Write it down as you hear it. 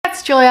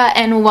it's Julia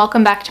and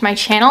welcome back to my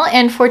channel,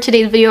 and for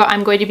today's video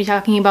I'm going to be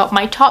talking about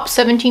my top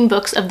 17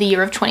 books of the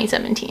year of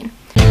 2017.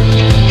 The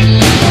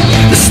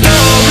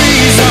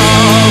stories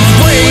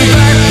of way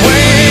back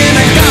when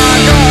I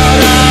got out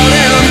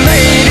and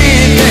made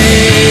it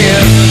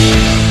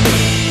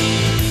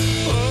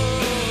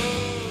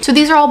there. So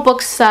these are all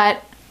books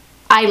that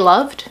I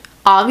loved.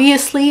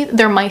 Obviously,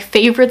 they're my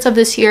favorites of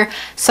this year,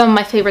 some of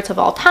my favorites of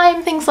all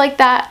time, things like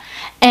that.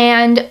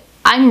 And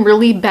I'm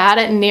really bad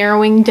at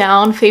narrowing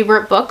down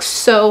favorite books,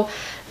 so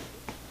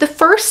the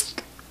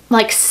first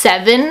like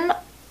 7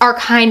 are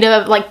kind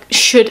of like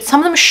some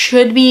of them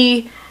should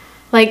be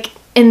like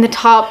in the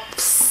top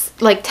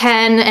like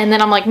 10, and then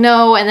I'm like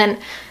no, and then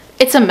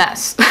it's a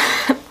mess.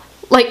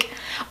 Like,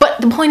 but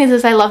the point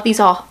is I love these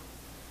all,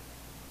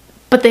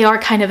 but they are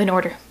kind of in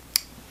order,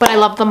 but I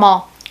love them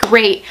all.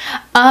 Great.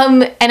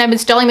 And I've been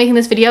stalling making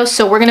this video,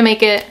 so we're gonna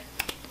make it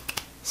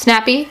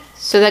snappy,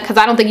 so that because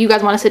I don't think you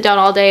guys want to sit down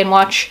all day and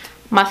watch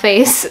my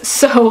face,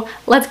 so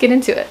let's get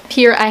into it.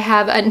 Here I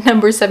have at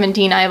number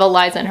 17, I have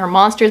Eliza and Her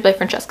Monsters by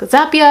Francesca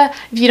Zappia.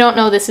 If you don't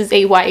know, this is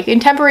a YA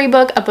contemporary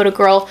book about a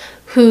girl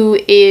who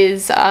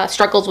is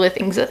struggles with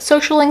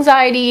social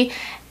anxiety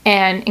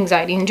and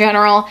anxiety in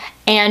general,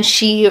 and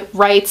she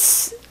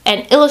writes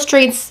and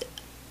illustrates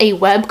a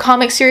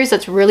webcomic series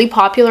that's really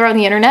popular on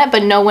the internet,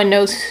 but no one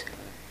knows,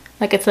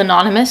 like, it's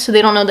anonymous, so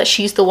they don't know that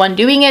she's the one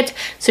doing it.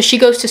 So she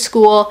goes to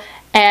school,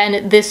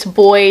 and this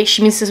boy,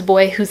 she meets this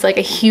boy who's like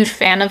a huge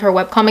fan of her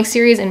webcomic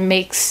series and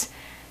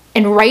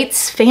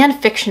writes fan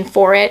fiction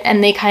for it,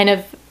 and they kind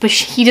of, but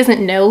he doesn't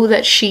know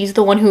that she's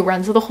the one who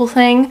runs the whole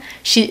thing.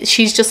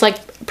 She's just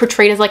like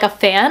portrayed as like a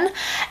fan,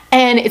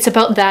 and it's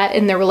about that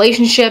in their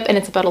relationship, and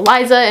it's about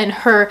Eliza and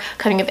her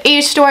coming of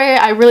age story.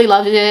 I really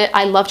loved it.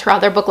 I loved her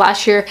other book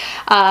last year.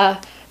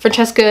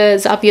 Francesca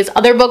Zappia's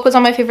other book was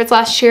on my favorites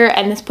last year,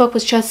 and this book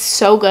was just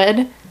so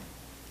good.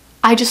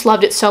 I just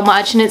loved it so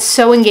much, and it's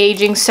so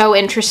engaging, so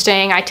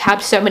interesting. I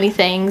tabbed so many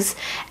things,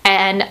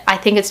 and I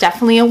think it's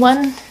definitely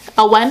one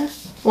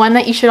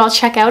that you should all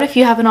check out if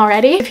you haven't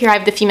already. Here I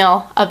have The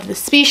Female of the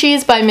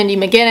Species by Mindy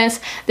McGinnis.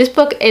 This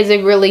book is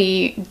a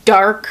really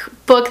dark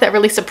book that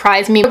really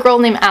surprised me. A girl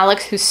named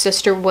Alex whose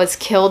sister was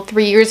killed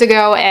 3 years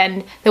ago,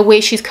 and the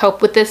way she's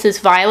coped with this is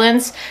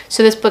violence.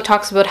 So this book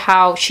talks about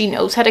how she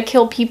knows how to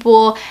kill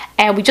people,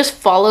 and we just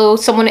follow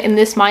someone in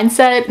this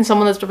mindset, and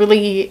someone that's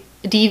really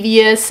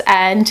devious,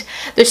 and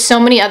there's so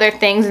many other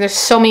things, and there's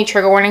so many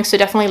trigger warnings, so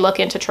definitely look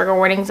into trigger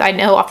warnings. I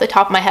know off the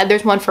top of my head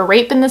there's one for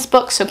rape in this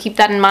book, so keep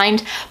that in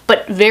mind,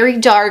 but very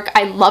dark.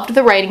 I loved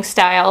the writing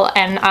style,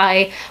 and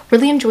I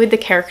really enjoyed the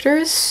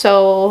characters.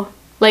 So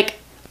like,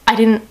 I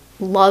didn't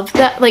love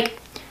that, like,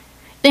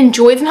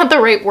 enjoyed's not the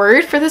right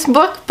word for this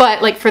book,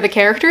 but like for the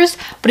characters,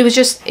 but it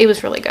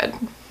was really good.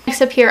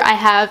 Next up here I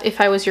have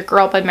If I Was Your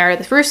Girl by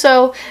Meredith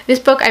Russo. This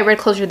book I read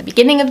closer to the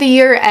beginning of the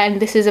year,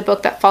 and this is a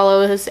book that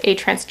follows a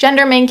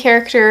transgender main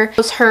character. It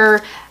was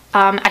her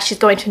as she's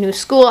going to a new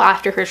school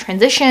after her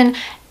transition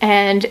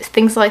and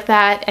things like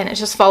that, and it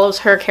just follows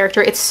her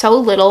character. It's so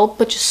little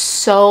but just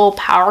so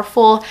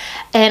powerful,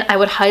 and I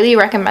would highly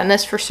recommend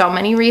this for so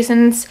many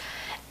reasons.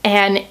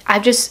 And I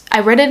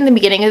read it in the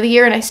beginning of the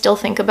year, and I still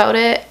think about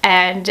it,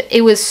 and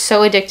it was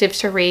so addictive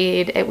to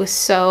read. It was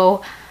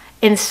so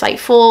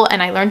insightful,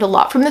 and I learned a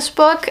lot from this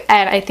book,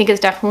 and I think it's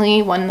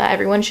definitely one that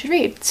everyone should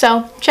read,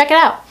 so check it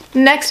out.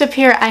 Next up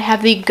here I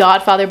have The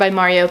Godfather by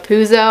Mario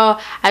Puzo.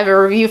 I have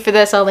a review for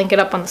this. I'll link it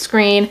up on the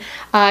screen.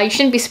 You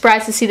shouldn't be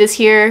surprised to see this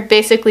here.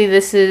 Basically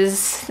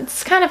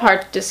it's kind of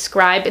hard to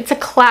describe. It's a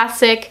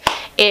classic.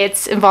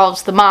 It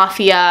involves the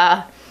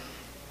mafia.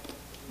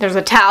 There's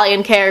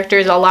Italian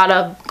characters, a lot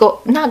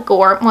of not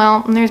gore,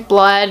 well, there's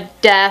blood,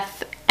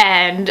 death,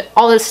 and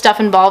all this stuff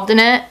involved in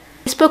it.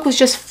 This book was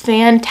just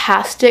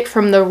fantastic,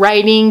 from the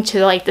writing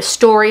to like the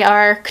story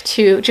arc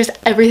to just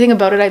everything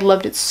about it. I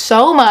loved it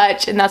so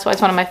much, and that's why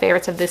it's one of my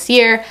favorites of this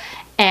year.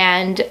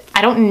 And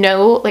I don't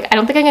know, like, I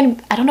don't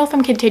know if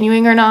I'm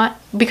continuing or not,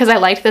 because I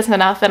liked this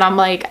enough, and I'm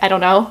like, I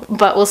don't know,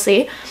 but we'll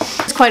see.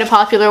 It's quite a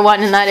popular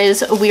one, and that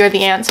is We Are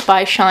the Ants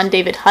by Sean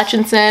David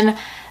Hutchinson.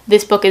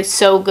 This book is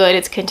so good.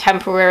 It's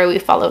contemporary. We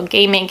follow a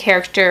gay main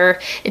character.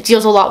 It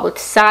deals a lot with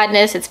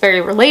sadness. It's very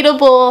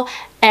relatable,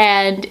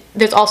 and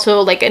there's also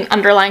like an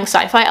underlying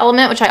sci-fi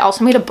element, which I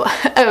also made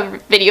a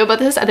video about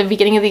this at the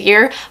beginning of the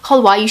year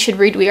called Why You Should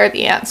Read We Are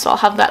the Ants, so I'll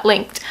have that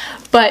linked.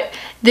 But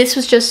this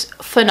was just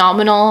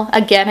phenomenal.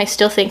 Again, I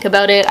still think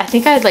about it. I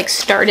think I had like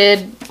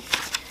started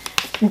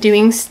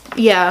doing,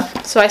 yeah,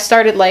 so I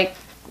started like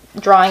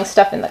drawing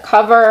stuff in the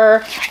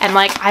cover, and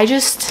like I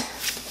just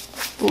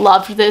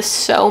loved this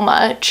so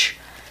much.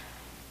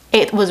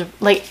 It was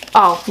like,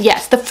 oh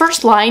yes, the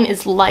first line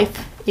is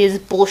 "Life is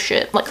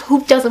bullshit." Like,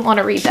 who doesn't want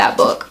to read that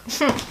book?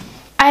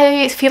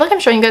 I feel like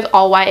I'm showing you guys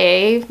all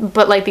YA,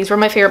 but like these were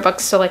my favorite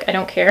books, so like I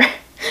don't care.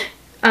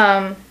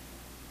 Yeah,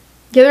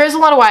 there is a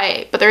lot of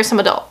YA, but there is some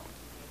adult.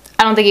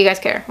 I don't think you guys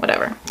care,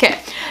 whatever. Okay,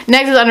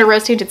 next is Under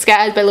Rose-Tinted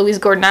Skies by Louise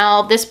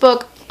Gordonell. This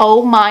book,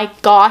 oh my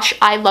gosh,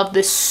 I love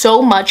this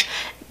so much.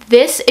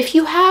 This, if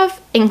you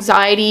have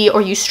anxiety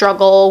or you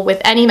struggle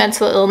with any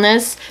mental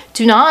illness,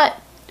 do not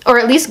or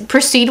at least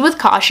proceed with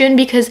caution,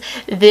 because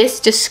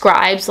this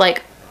describes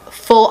like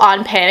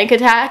full-on panic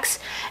attacks,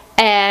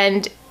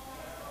 and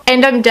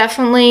I'm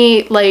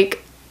definitely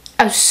like,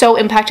 I was so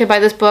impacted by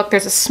this book.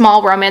 There's a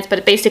small romance,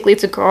 but basically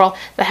it's a girl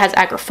that has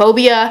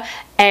agoraphobia,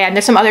 and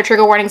there's some other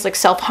trigger warnings like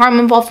self-harm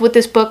involved with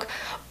this book,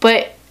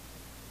 but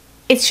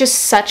it's just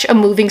such a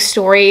moving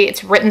story.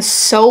 It's written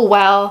so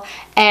well,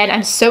 and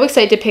I'm so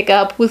excited to pick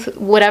up with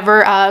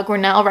whatever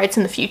Grinnell writes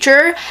in the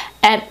future,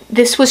 and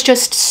this was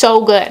just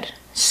so good.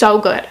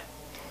 So good.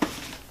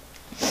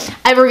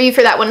 I have a review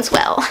for that one as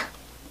well.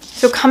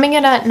 So coming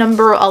in at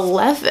number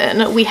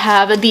 11, we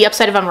have The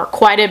Upside of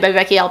Unrequited by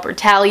Becky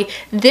Albertalli.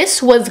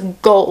 This was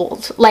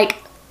gold. Like,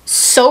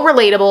 so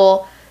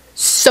relatable,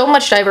 so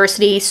much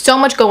diversity, so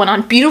much going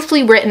on,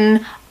 beautifully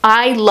written.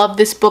 I love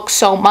this book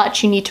so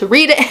much. You need to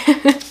read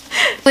it.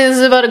 This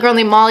is about a girl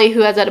named Molly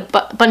who has had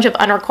a bunch of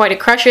unrequited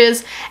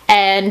crushes,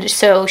 and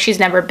so she's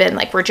never been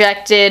like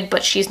rejected,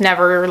 but she's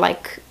never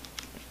like,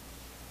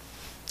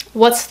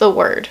 what's the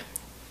word?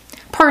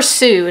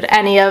 Pursued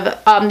any of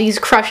these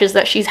crushes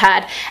that she's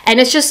had, and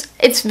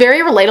it's very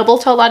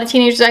relatable to a lot of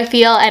teenagers, I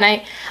feel,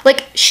 and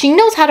she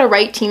knows how to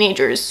write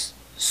teenagers.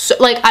 So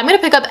like, I'm gonna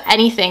pick up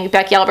anything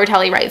Becky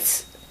Albertalli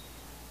writes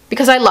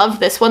because I love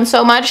this one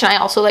so much, and I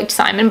also liked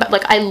Simon, but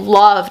like I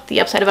loved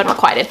The Upside of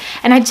Unrequited,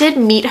 and I did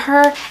meet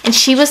her, and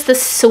she was the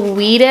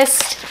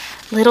sweetest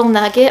little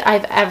nugget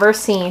I've ever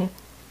seen.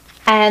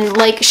 And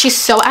like, she's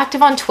so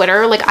active on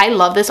Twitter. Like, I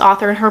love this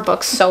author and her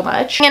books so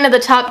much. Into the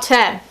top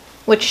 10,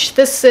 which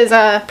this is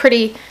a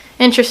pretty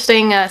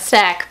interesting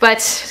stack,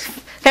 but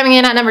coming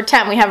in at number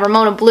 10, we have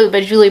Ramona Blue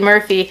by Julie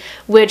Murphy,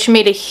 which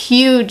made a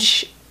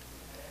huge,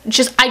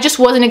 I just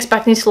wasn't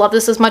expecting to love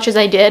this as much as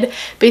I did.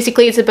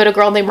 Basically, it's about a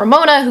girl named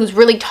Ramona who's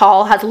really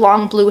tall, has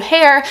long blue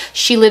hair.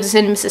 She lives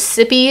in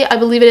Mississippi, I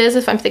believe it is,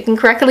 if I'm thinking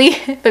correctly.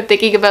 If I'm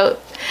thinking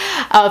about,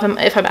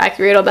 if I'm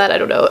accurate on that, I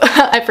don't know.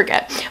 I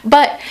forget.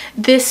 But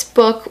this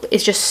book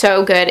is just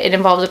so good. It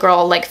involves a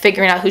girl like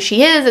figuring out who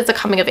she is. It's a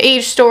coming of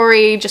age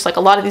story, just like a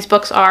lot of these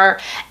books are.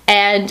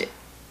 And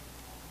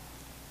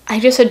I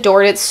just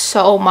adored it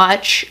so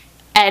much.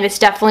 And it's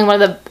definitely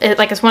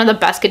it's one of the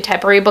best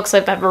contemporary books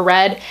I've ever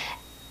read.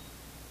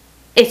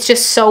 It's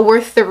just so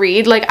worth the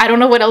read. Like, I don't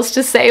know what else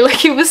to say.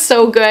 Like, it was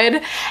so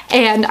good,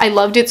 and I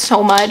loved it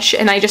so much,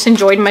 and I just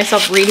enjoyed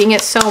myself reading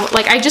it so,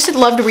 like, I just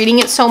loved reading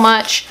it so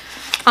much.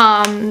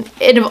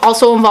 It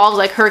also involves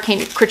like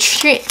Hurricane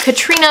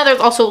Katrina.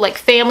 There's also like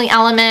family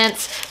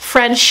elements,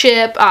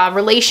 friendship,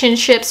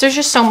 relationships. There's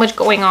just so much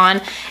going on,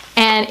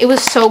 and it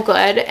was so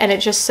good. And it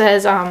just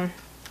says, I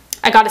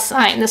got a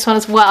sign this one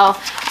as well.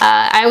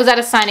 I was at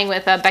a signing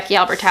with Becky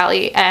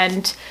Albertalli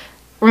and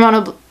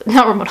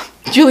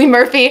Julie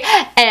Murphy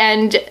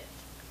and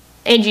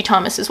Angie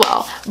Thomas as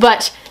well.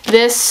 But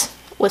this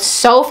was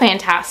so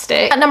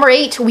fantastic. At number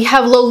 8, we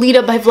have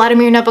Lolita by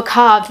Vladimir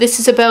Nabokov. This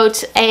is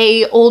about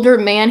a older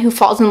man who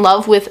falls in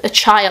love with a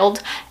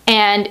child,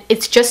 and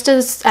it's just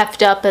as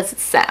effed up as it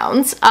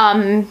sounds.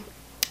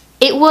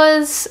 It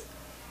was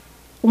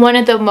one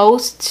of the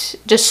most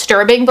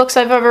disturbing books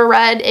I've ever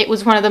read. It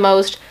was one of the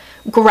most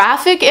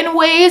graphic in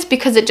ways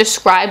because it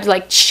describes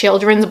like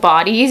children's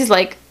bodies,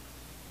 like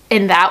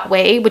in that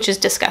way, which is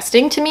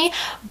disgusting to me,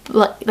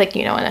 like,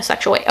 you know, in a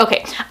sexual way.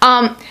 Okay.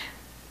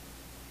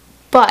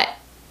 But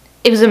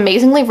it was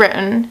amazingly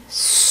written.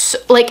 So,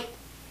 like,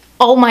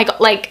 oh my god,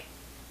 like,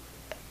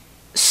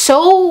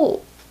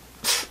 so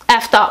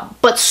effed up,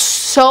 but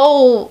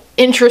so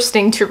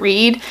interesting to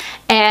read,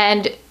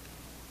 and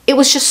it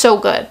was just so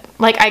good.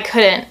 Like, I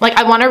couldn't, like,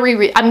 I want to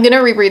reread, I'm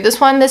gonna reread this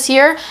one this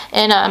year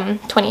in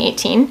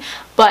 2018,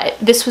 but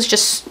this was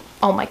just,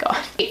 oh my god.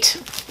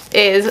 8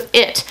 is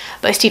It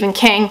by Stephen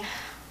King.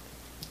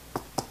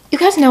 You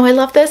guys know I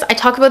love this. I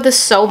talk about this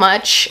so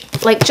much.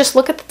 Like, just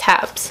look at the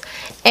tabs.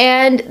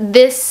 And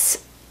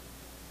this,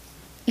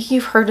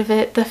 you've heard of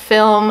it, the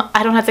film.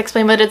 I don't have to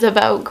explain what it's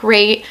about.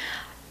 Great.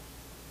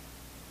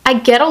 I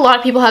get a lot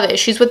of people have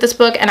issues with this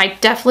book, and I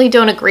definitely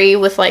don't agree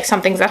with like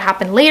some things that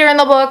happen later in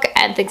the book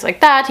and things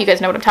like that. You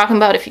guys know what I'm talking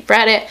about if you've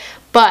read it.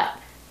 But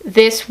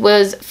this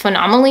was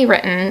phenomenally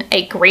written,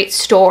 a great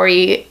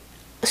story,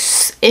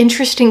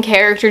 interesting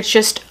characters,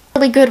 just a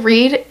really good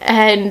read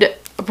and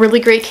a really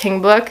great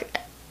King book,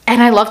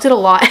 and I loved it a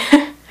lot.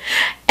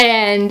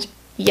 And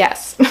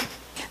yes.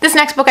 This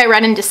next book I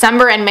read in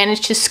December and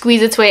managed to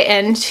squeeze its way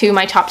into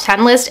my top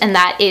 10 list, and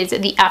that is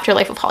The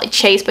Afterlife of Holly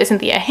Chase by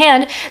Cynthia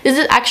Hand. This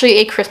is actually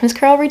a Christmas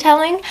Carol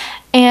retelling,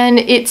 and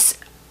it's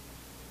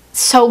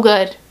so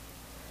good.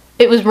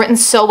 It was written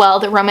so well.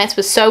 The romance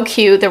was so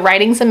cute. The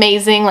writing's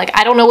amazing. Like,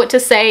 I don't know what to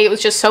say. It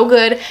was just so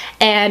good.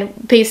 And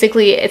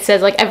basically it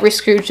says like every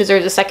Scrooge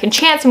deserves a second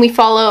chance, and we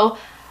follow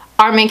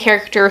our main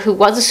character who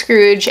was a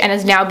Scrooge and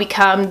has now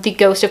become the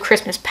ghost of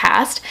Christmas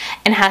past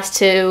and has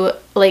to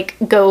like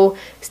go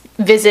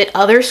visit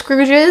other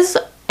Scrooges,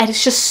 and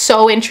it's just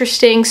so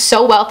interesting,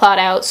 so well thought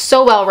out,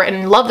 so well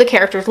written. Love the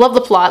characters, love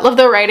the plot, love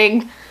the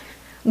writing.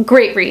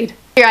 Great read.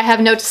 Here I have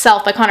Note to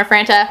Self by Connor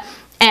Franta,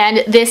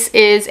 and this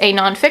is a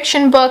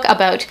nonfiction book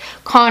about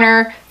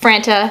Connor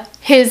Franta,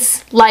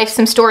 his life,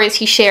 some stories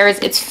he shares.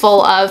 It's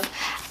full of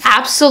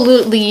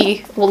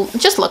absolutely, well,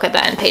 just look at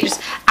the end pages.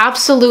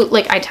 Absolute,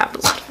 like I tapped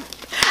a lot.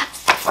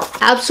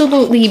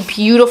 Absolutely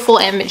beautiful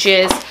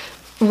images,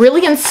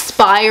 really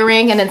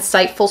inspiring and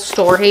insightful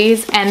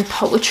stories and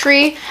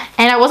poetry.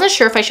 And I wasn't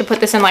sure if I should put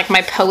this in like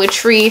my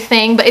poetry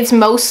thing, but it's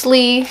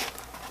mostly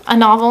a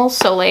novel,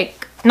 so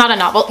like, not a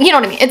novel, you know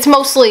what I mean? It's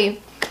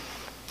mostly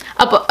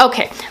a book,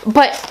 okay.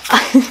 But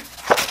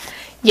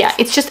yeah,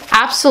 it's just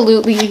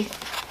absolutely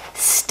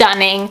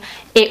stunning.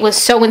 It was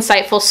so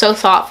insightful, so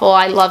thoughtful.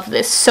 I love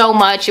this so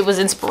much. It was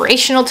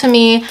inspirational to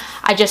me.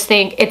 I just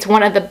think it's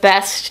one of the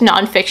best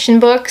nonfiction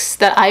books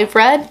that I've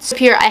read. So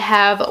here I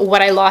have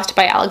What I Lost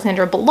by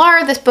Alexandra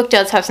Ballar. This book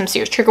does have some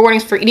serious trigger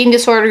warnings for eating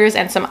disorders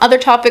and some other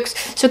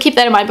topics, so keep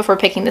that in mind before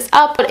picking this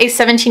up. But a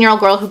 17-year-old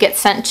girl who gets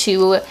sent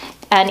to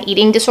an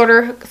eating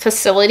disorder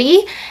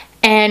facility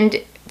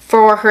and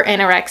for her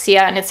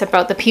anorexia, and it's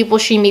about the people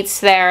she meets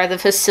there, the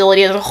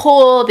facility as a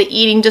whole, the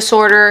eating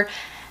disorder,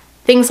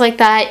 things like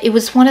that. It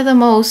was one of the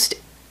most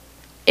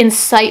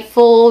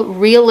insightful,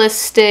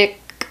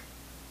 realistic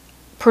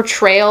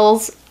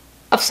portrayals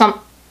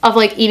of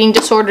like eating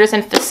disorders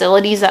and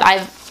facilities that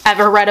I've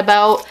ever read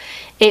about.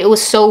 It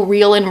was so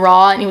real and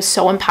raw, and it was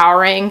so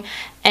empowering,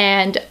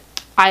 and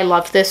I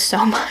loved this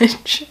so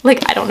much.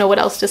 Like, I don't know what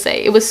else to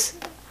say. It was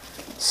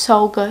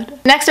so good.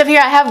 Next up here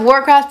I have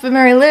Warcraft by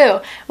Mary Lou,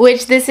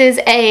 which this is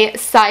a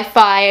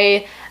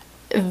sci-fi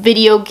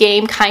video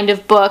game kind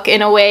of book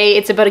in a way.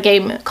 It's about a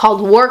game called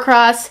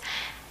Warcross,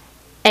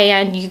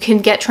 and you can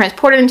get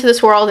transported into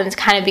this world, and it's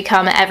kind of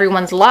become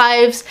everyone's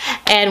lives.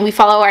 And we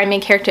follow our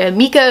main character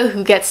Amika,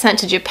 who gets sent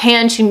to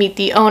Japan to meet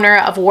the owner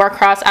of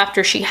Warcross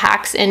after she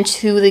hacks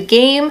into the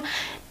game.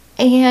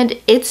 And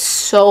it's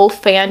so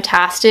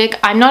fantastic.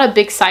 I'm not a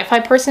big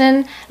sci-fi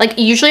person. Like,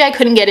 usually I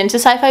couldn't get into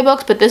sci-fi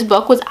books, but this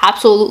book was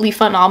absolutely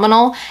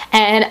phenomenal.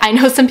 And I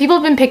know some people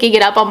have been picking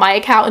it up on my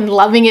account and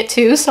loving it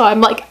too. So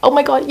I'm like, oh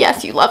my god,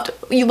 yes, you love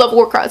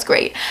Warcross,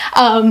 great.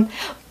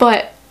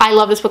 But I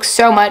love this book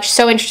so much.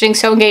 So interesting,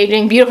 so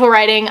engaging, beautiful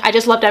writing. I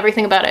just loved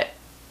everything about it.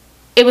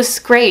 It was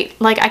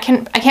great. Like, I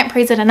can't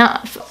praise it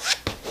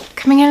enough.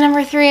 Coming in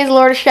number 3 is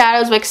Lord of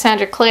Shadows by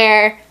Cassandra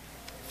Clare.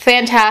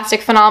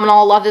 Fantastic,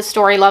 phenomenal, love this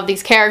story, love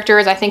these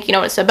characters. I think you know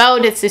what it's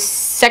about. It's the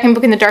second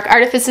book in the Dark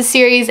Artifices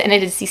series, and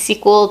it is the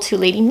sequel to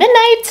Lady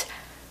Midnight.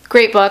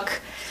 Great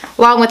book.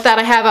 Along with that,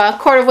 I have A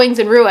Court of Wings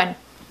and Ruin,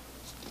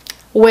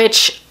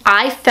 which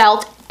I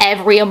felt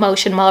every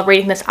emotion while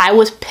reading this. I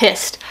was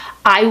pissed.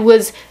 I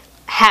was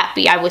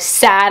happy. I was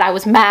sad. I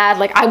was mad.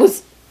 Like, I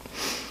was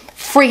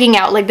freaking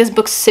out. Like, this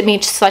book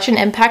made such an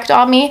impact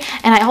on me.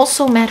 And I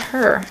also met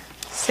her,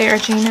 Sarah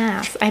J.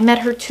 Maas. I met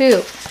her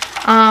too.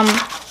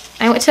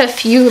 I went to a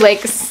few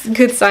like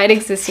good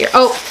sightings this year.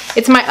 Oh,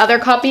 it's my other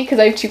copy because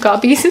I have 2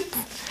 copies.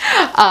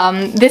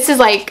 This is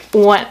like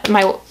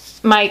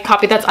my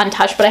copy that's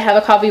untouched, but I have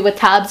a copy with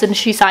tabs and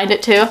she signed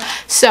it too.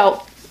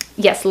 So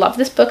yes, love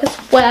this book as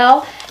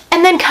well.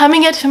 And then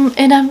coming into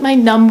my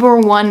number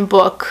 1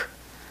 book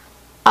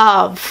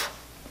of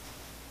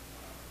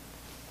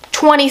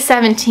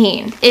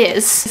 2017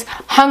 is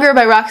Hunger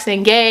by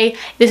Roxane Gay.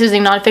 This is a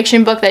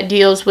nonfiction book that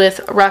deals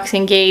with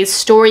Roxane Gay's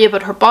story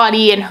about her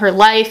body and her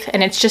life,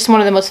 and it's just one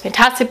of the most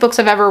fantastic books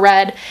I've ever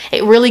read.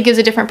 It really gives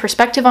a different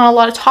perspective on a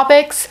lot of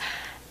topics,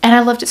 and I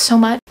loved it so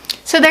much.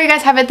 So there you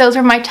guys have it. Those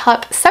are my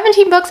top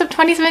 17 books of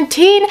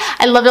 2017.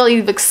 I loved all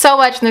these books so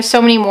much, and there's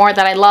so many more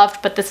that I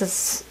loved, but this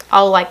is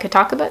all I could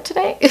talk about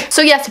today.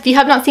 So yes, if you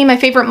have not seen my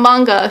favorite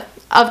manga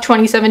of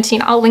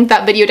 2017, I'll link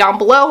that video down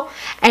below.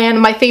 And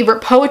my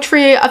favorite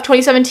poetry of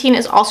 2017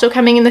 is also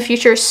coming in the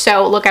future,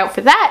 so look out for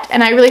that.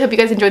 And I really hope you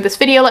guys enjoyed this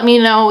video. Let me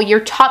know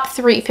your top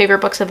 3 favorite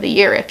books of the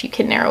year if you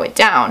can narrow it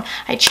down.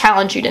 I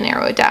challenge you to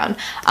narrow it down.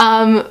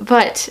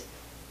 But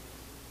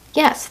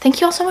yes, thank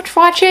you all so much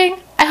for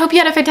watching. I hope you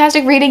had a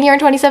fantastic reading year in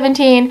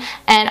 2017,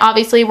 and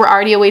obviously we're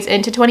already a ways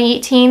into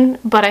 2018,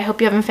 but I hope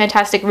you have a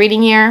fantastic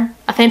reading year,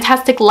 a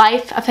fantastic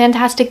life, a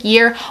fantastic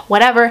year,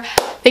 whatever.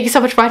 Thank you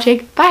so much for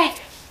watching. Bye!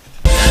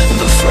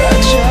 The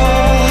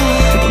fragile